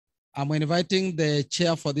I'm inviting the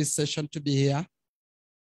chair for this session to be here.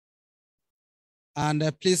 And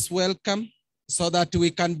please welcome so that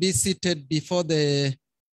we can be seated before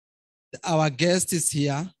our guest is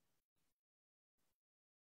here.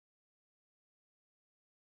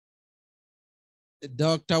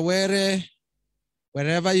 Dr. Were,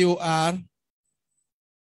 wherever you are.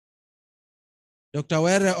 Dr.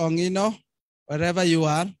 Were Ongino, wherever you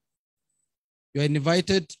are, you are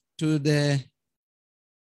invited to the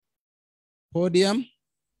podium.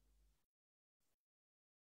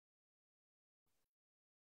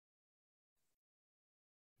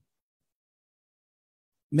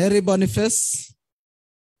 Mary Boniface,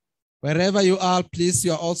 wherever you are, please,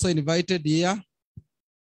 you are also invited here.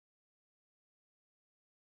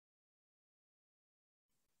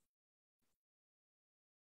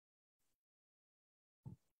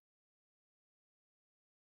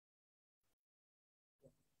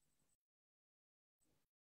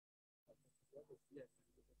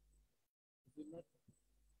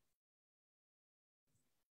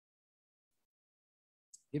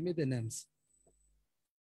 Give me the names.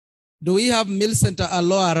 Do we have Mill Center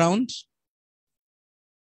Alo around?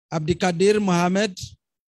 Abdikadir Mohammed.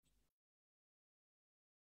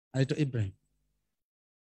 Aito Ibrahim.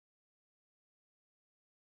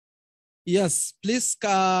 Yes, please,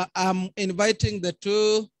 I'm inviting the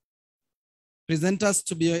two presenters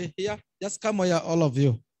to be here. Just come here, all of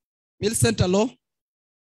you. Mill Center Alo.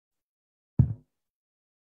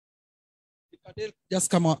 Just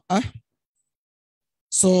come on.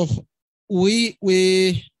 So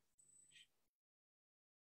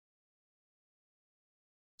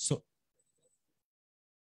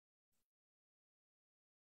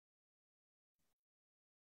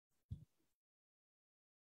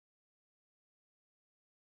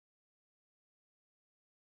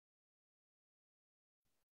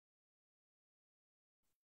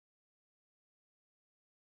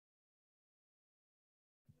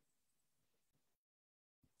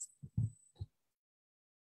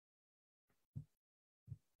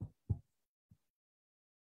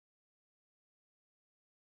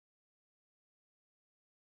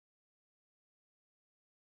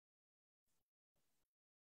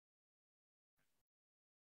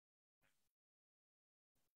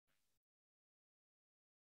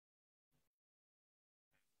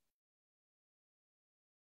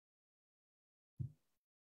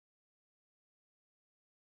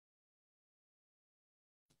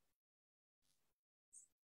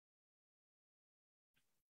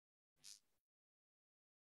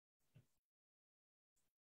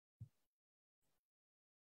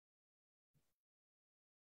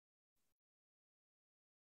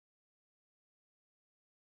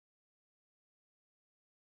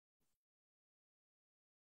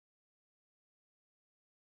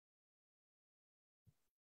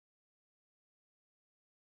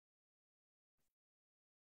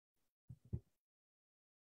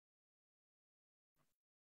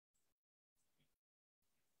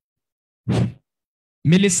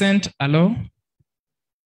Millicent, hello.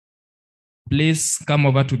 Please come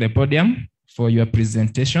over to the podium for your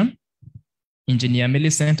presentation. Engineer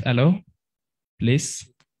Millicent, hello.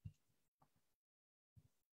 Please.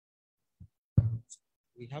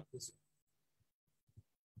 We have this.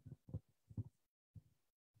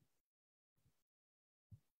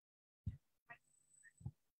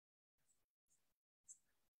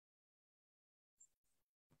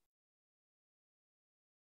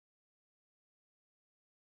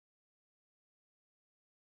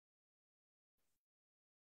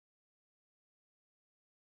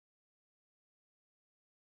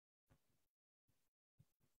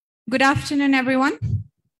 Good afternoon, everyone.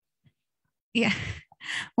 Yeah,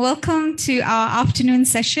 welcome to our afternoon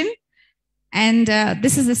session. And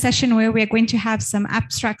this is the session where we are going to have some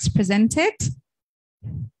abstracts presented.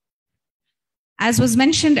 As was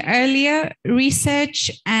mentioned earlier, research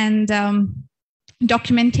and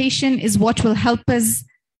documentation is what will help us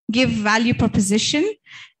give value proposition.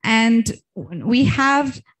 And we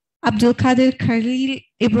have Abdikadir Khalif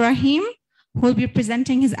Ibrahim, who will be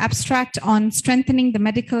presenting his abstract on strengthening the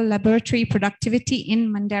medical laboratory productivity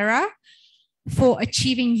in Mandera for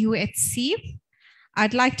achieving UHC.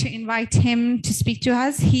 I'd like to invite him to speak to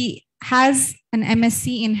us. He has an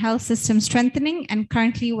MSc in health system strengthening and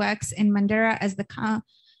currently works in Mandera as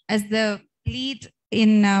the lead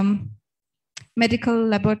in medical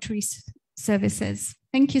laboratory services.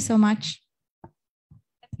 Thank you so much.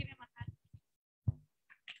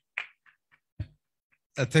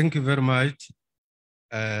 Thank you very much.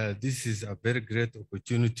 This is a very great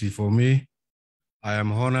opportunity for me. I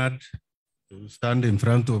am honored to stand in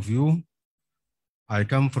front of you. I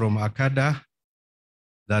come from Akada,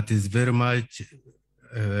 that is very much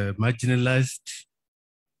marginalized.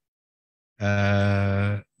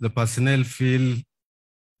 The personnel feel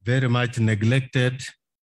very much neglected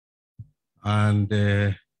and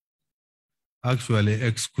actually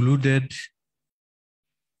excluded.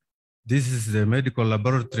 This is the medical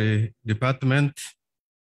laboratory department.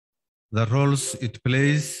 The roles it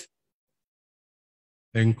plays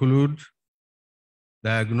include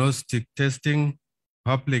diagnostic testing,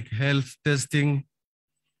 public health testing,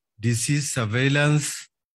 disease surveillance,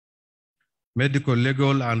 medical,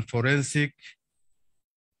 legal, and forensic,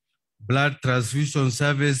 blood transfusion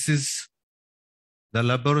services. The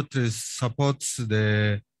laboratory supports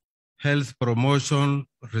the health promotion,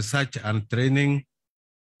 research, and training.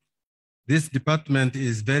 This department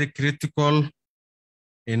is very critical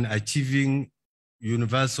in achieving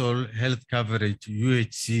universal health coverage,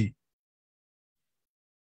 UHC.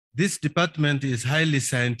 This department is highly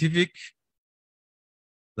scientific.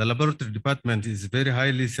 The laboratory department is very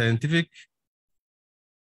highly scientific,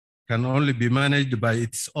 can only be managed by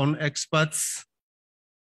its own experts.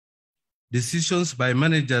 Decisions by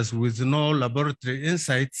managers with no laboratory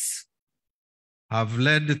insights have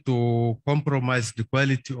led to compromise the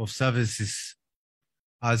quality of services.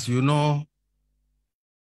 As you know,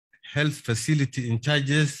 health facility in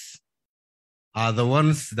charges are the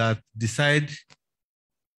ones that decide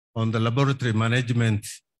on the laboratory management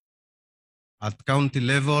at county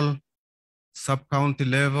level, sub-county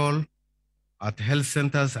level, at health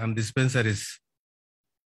centers and dispensaries.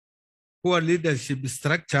 Poor leadership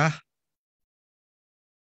structure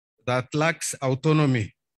that lacks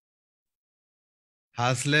autonomy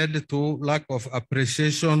has led to lack of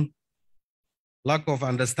appreciation, lack of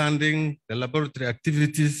understanding the laboratory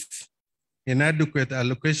activities, inadequate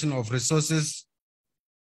allocation of resources.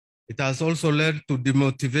 It has also led to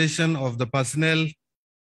demotivation of the personnel,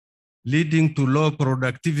 leading to low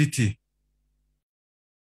productivity.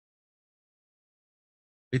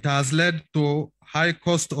 It has led to high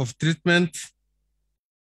cost of treatment,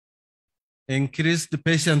 increased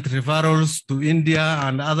patient referrals to India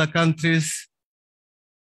and other countries.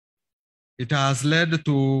 It has led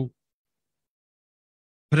to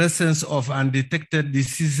presence of undetected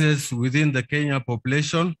diseases within the Kenya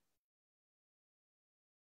population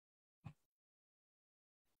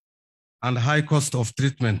and high cost of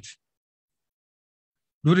treatment.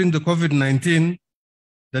 During the COVID-19,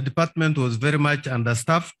 the department was very much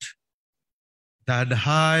understaffed. It had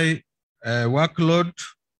high workload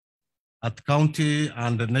at county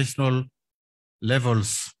and national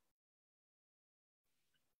levels.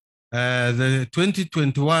 The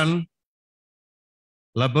 2021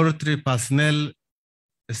 laboratory personnel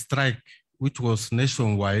strike, which was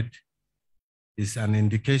nationwide, is an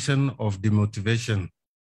indication of demotivation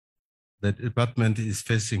that the department is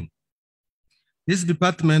facing. This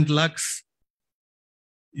department lacks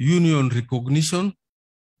union recognition.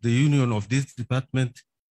 The union of this department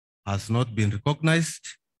has not been recognized.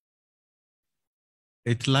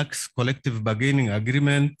 It lacks collective bargaining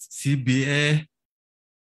agreement, CBA.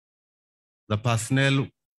 The personnel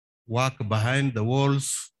work behind the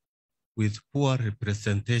walls with poor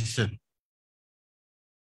representation.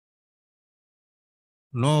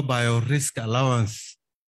 No biorisk allowance.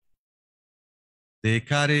 They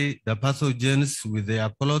carry the pathogens with their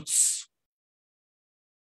clothes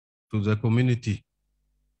to the community,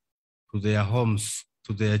 to their homes,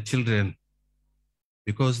 to their children,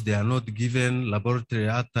 because they are not given laboratory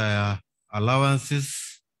attire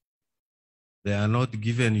allowances. They are not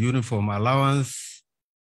given uniform allowance.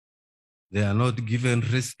 They are not given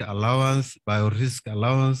risk allowance, biorisk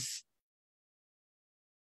allowance.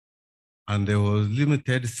 And there was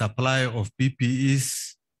limited supply of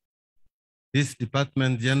PPEs. This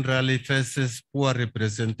department generally faces poor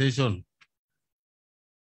representation.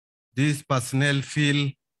 These personnel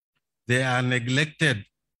feel they are neglected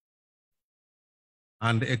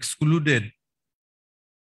and excluded.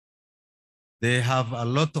 They have a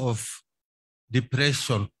lot of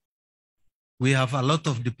depression. We have a lot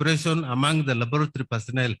of depression among the laboratory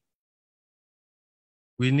personnel.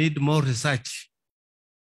 We need more research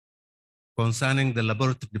concerning the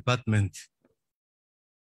laboratory department.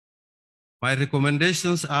 My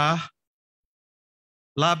recommendations are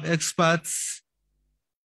lab experts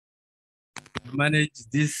manage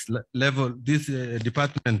this level, this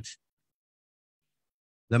department.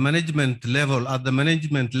 The management level, at the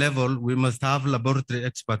management level, we must have laboratory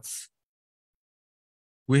experts.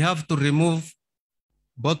 We have to remove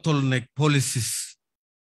bottleneck policies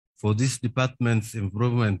for this department's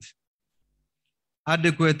improvement.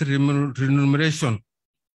 Adequate remuneration.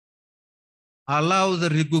 Allow the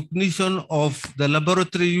recognition of the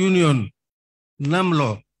laboratory union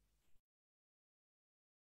NAMLO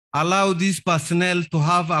allow these personnel to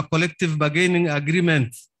have a collective bargaining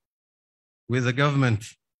agreement with the government,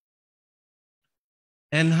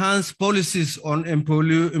 enhance policies on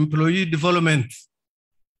employee development,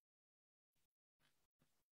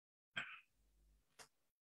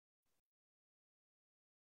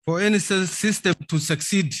 for any system to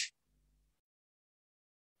succeed,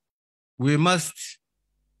 we must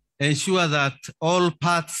ensure that all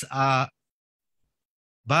parts are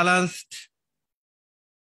balanced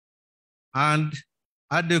and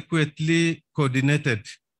adequately coordinated.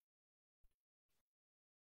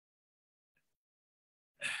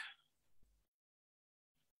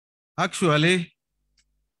 Actually,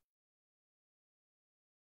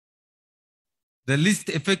 the least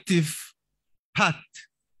effective part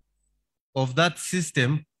of that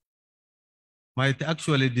system might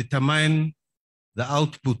actually determine the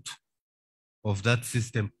output of that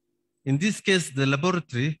system. In this case, the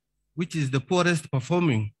laboratory, which is the poorest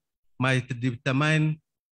performing, might determine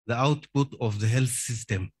the output of the health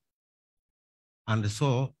system. And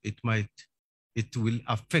so it will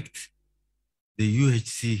affect the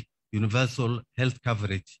UHC, universal health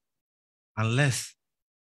coverage, unless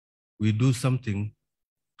we do something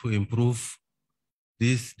to improve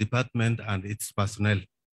this department and its personnel.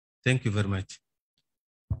 Thank you very much.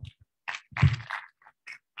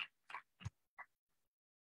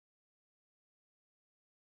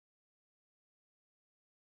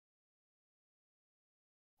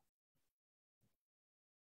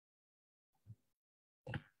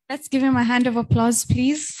 Let's give him a hand of applause,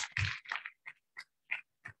 please.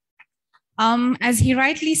 As he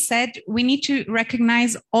rightly said, we need to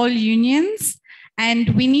recognize all unions, and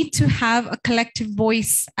we need to have a collective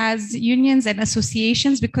voice as unions and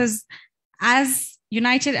associations, because as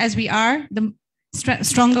united as we are, the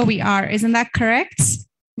stronger we are. Isn't that correct?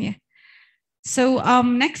 Yeah. So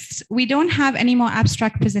next, we don't have any more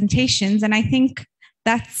abstract presentations, and I think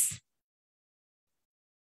that's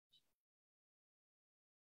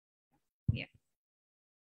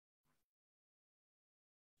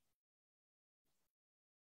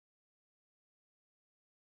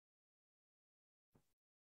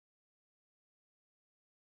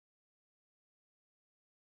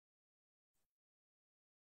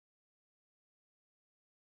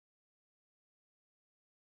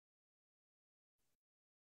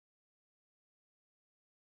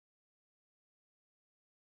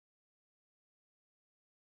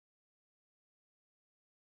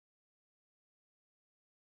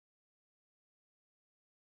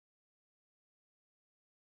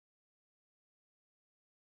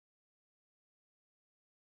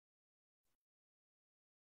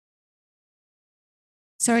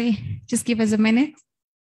sorry, just give us a minute.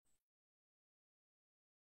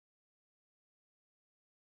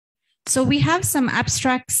 So we have some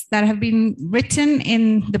abstracts that have been written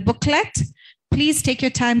in the booklet. Please take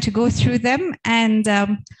your time to go through them. And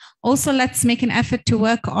also let's make an effort to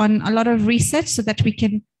work on a lot of research so that we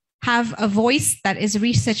can have a voice that is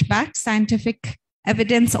research-backed. Scientific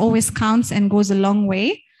evidence always counts and goes a long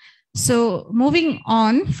way. So moving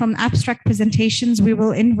on from abstract presentations, we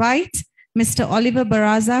will invite Mr. Oliver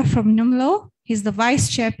Baraza from NUMLO. He's the vice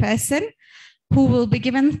chairperson, who will be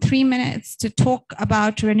given 3 minutes to talk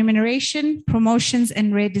about remuneration, promotions,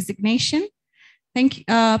 and rare designation. Thank you.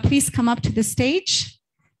 Please come up to the stage.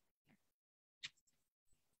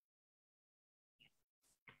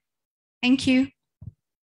 Thank you.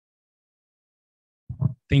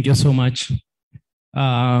 Thank you so much.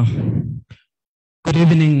 Good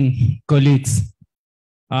evening, colleagues.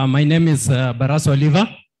 My name is Baraza Oliver.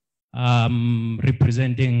 I'm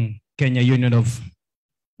representing Kenya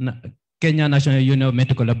National Union of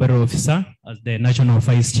Medical Laboratory Officer as the National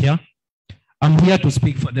Vice Chair. I'm here to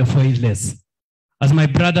speak for the voiceless. As my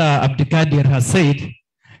brother Abdikadir has said,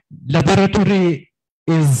 laboratory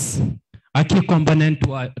is a key component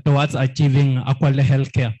towards achieving quality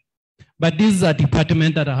healthcare. But this is a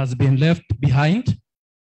department that has been left behind.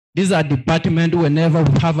 This is a department, whenever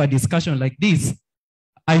we have a discussion like this,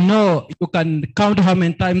 I know you can count how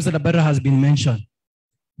many times the laboratory has been mentioned.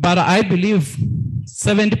 But I believe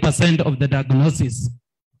 70% of the diagnosis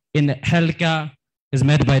in healthcare is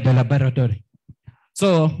made by the laboratory.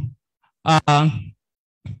 So I've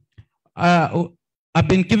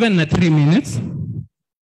been given 3 minutes.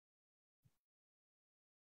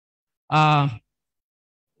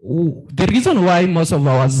 The reason why most of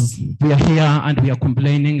us, we are here and we are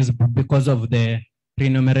complaining is because of the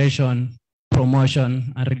remuneration,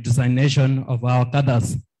 promotion, and redesignation of our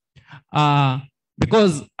cadres.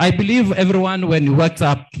 Because I believe everyone, when he wakes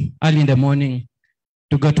up early in the morning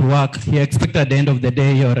to go to work, he expects at the end of the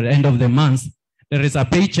day or at the end of the month there is a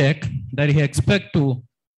paycheck that he expects to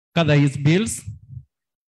cover his bills.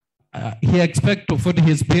 He expects to foot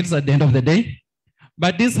his bills at the end of the day.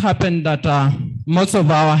 But this happened that most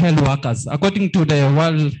of our health workers, according to the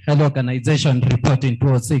World Health Organization report in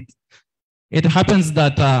 2006, it happens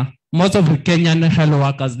that most of the Kenyan health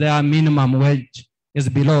workers, their minimum wage is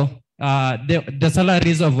below, the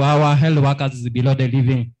salaries of our health workers is below the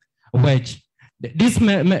living wage. This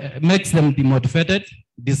makes them demotivated,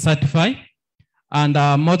 dissatisfied, and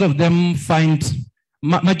most of them find,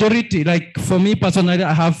 majority, like for me personally,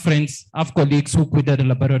 I have friends, I have colleagues who quit the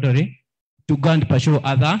laboratory to go and pursue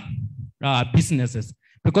other businesses.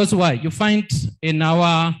 Because why? You find in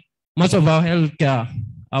most of our healthcare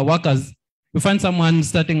workers, you find someone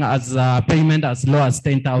starting as a payment as low as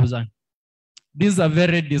 10,000. These are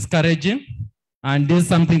very discouraging, and this is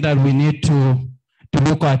something that we need to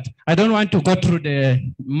look at. I don't want to go through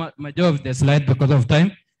the majority of the slide because of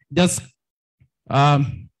time. Just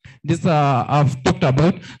this I've talked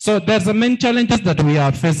about. So there's the main challenges that we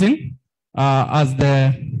are facing as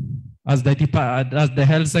the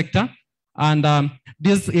health sector, and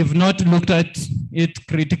this, if not looked at it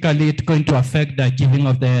critically, it's going to affect the achieving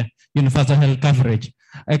of the universal health coverage.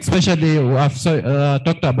 Especially, I've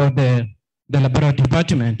talked about the laboratory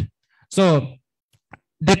department. So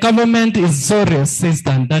the government is so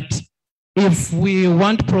resistant that if we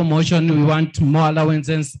want promotion, we want more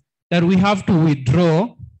allowances, that we have to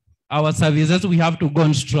withdraw our services, we have to go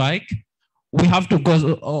on strike, we have to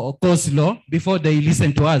go slow before they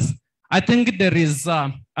listen to us. I think there is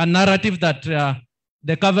a narrative that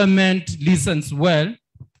the government listens well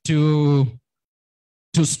to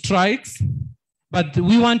strikes, but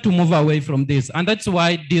we want to move away from this. And that's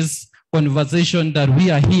why this conversation that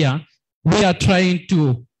we are here, we are trying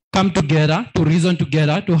to come together, to reason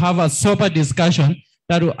together, to have a sober discussion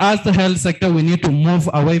that as the health sector, we need to move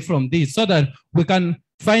away from this so that we can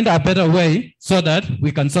find a better way so that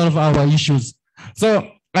we can solve our issues.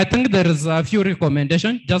 So I think there is a few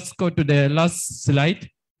recommendations. Just go to the last slide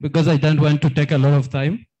because I don't want to take a lot of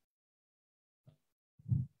time.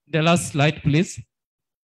 The last slide, please.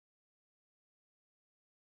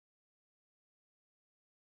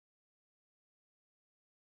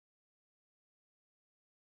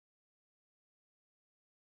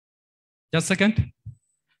 Just a second.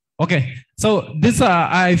 Okay, so this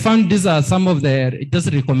I found these are some of the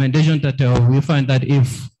just recommendations that we find that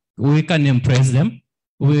if we can impress them,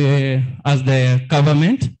 we as the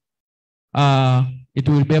government, it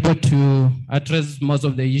will be able to address most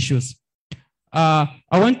of the issues. I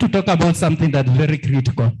want to talk about something that's very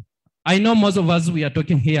critical. I know most of us, we are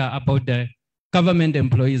talking here about the government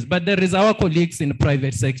employees, but there is our colleagues in the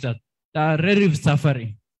private sector that are really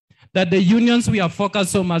suffering. That the unions, we are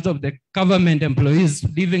focused so much of the government employees,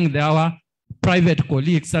 leaving our private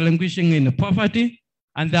colleagues languishing in poverty,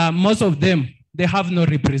 and most of them, they have no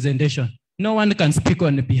representation. No one can speak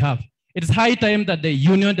on their behalf. It's high time that the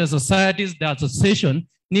union, the societies, the association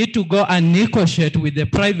need to go and negotiate with the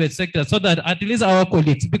private sector so that at least our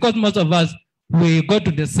colleagues, because most of us, we go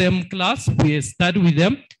to the same class, we start with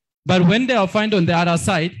them, but when they are found on the other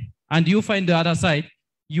side, and you find the other side,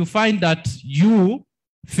 you find that you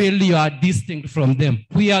feel you are distinct from them.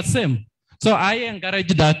 We are same. So I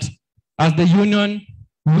encourage that as the union,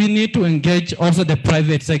 we need to engage also the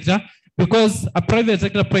private sector because a private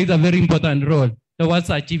sector plays a very important role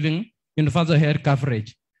towards achieving universal health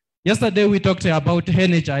coverage. Yesterday, we talked about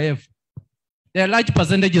NHIF. A large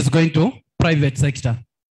percentage is going to private sector,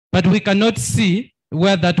 but we cannot see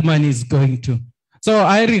where that money is going to. So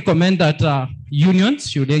I recommend that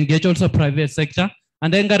unions should engage also private sector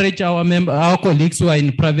and encourage our colleagues who are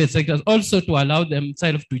in private sectors also to allow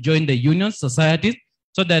themselves to join the union societies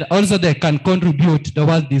so that also they can contribute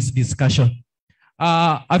towards this discussion.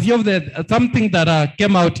 A few of something that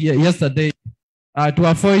came out yesterday to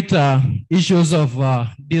avoid issues of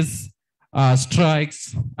these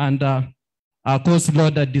strikes and cost law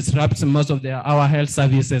that disrupts most of our health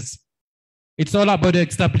services. It's all about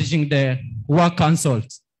establishing the work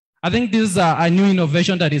councils. I think this is a new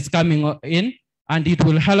innovation that is coming in, and it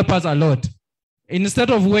will help us a lot. Instead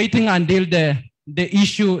of waiting until the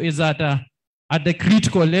issue is at the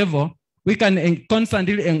critical level, we can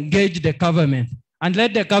constantly engage the government and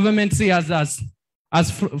let the government see us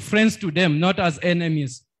as friends to them, not as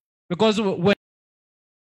enemies. Because when